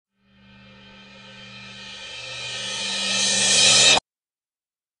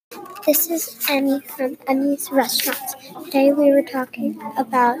This is Emmy from Emmy's Restaurants. Today we were talking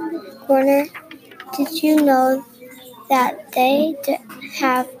about corner. Did you know that they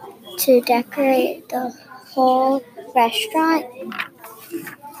have to decorate the whole restaurant?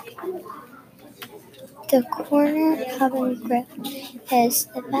 The Corner Pub and Grill is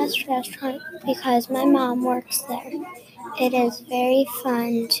the best restaurant because my mom works there. It is very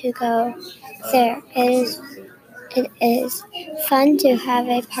fun to go there. It is fun to have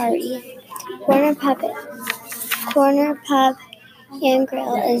a party. Corner Pub and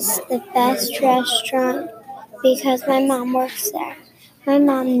Grill is the best restaurant because my mom works there. My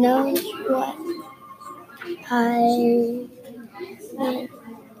mom knows what I mean.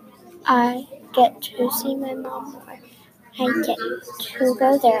 I get to see my mom more. I get to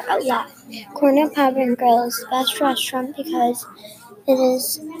go there a lot. Corner Pub and Grill is the best restaurant because it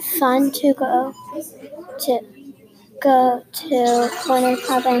is fun to go to Corner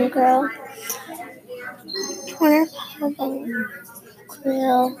Pub and Grill. Corner Pub and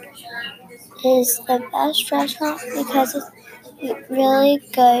Grill is the best restaurant because it's really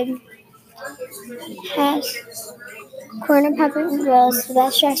good. Corner Pub and Grill is the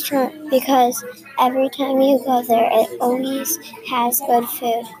best restaurant because every time you go there, it always has good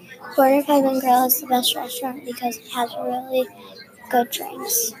food. Corner Pub and Grill is the best restaurant because it has really good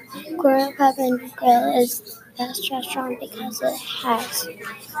drinks. Corner Pub and Grill is the best restaurant because it has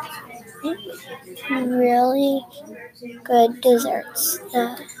really good desserts.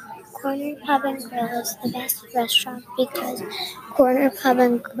 The Corner Pub and Grill is the best restaurant because Corner Pub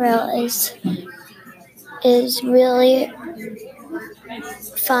and Grill is really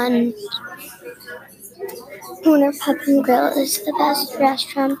fun. Corner Pub and Grill is the best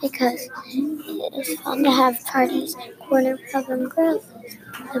restaurant because it is fun to have parties. Corner Pub and Grill is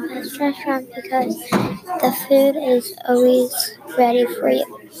the best restaurant because the food is always ready for you.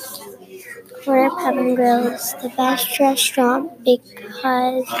 Corner Pub and Grill is the best restaurant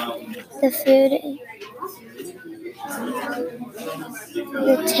because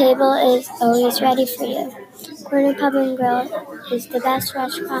the table is always ready for you. Corner Pub and Grill is the best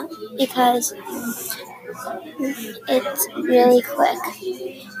restaurant because it's really quick.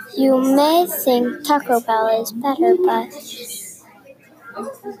 You may think Taco Bell is better, but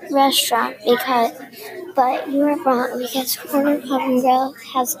you are wrong because Corner Pub and Grill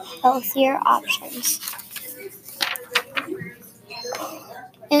has healthier options.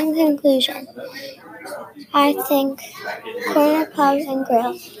 In conclusion, I think Corner Pub and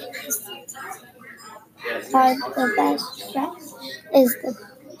Grill is the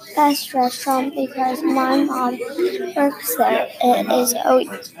best restaurant because my mom works there. It is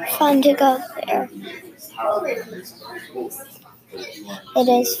always fun to go there. It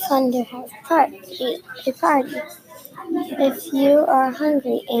is fun to have a party. If you are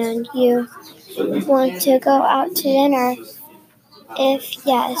hungry and you want to go out to dinner, if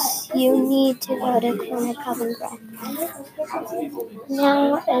yes, you need to go to Corner Pub and Grill.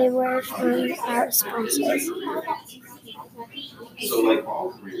 Now a word from our sponsors.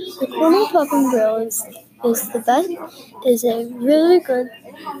 The Corner Pub and Grill is a really good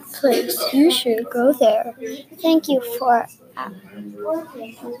place. You should go there. Thank you for that.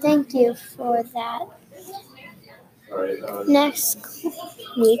 Next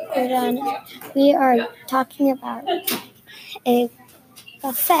week we are talking about a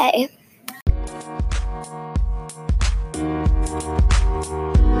buffet.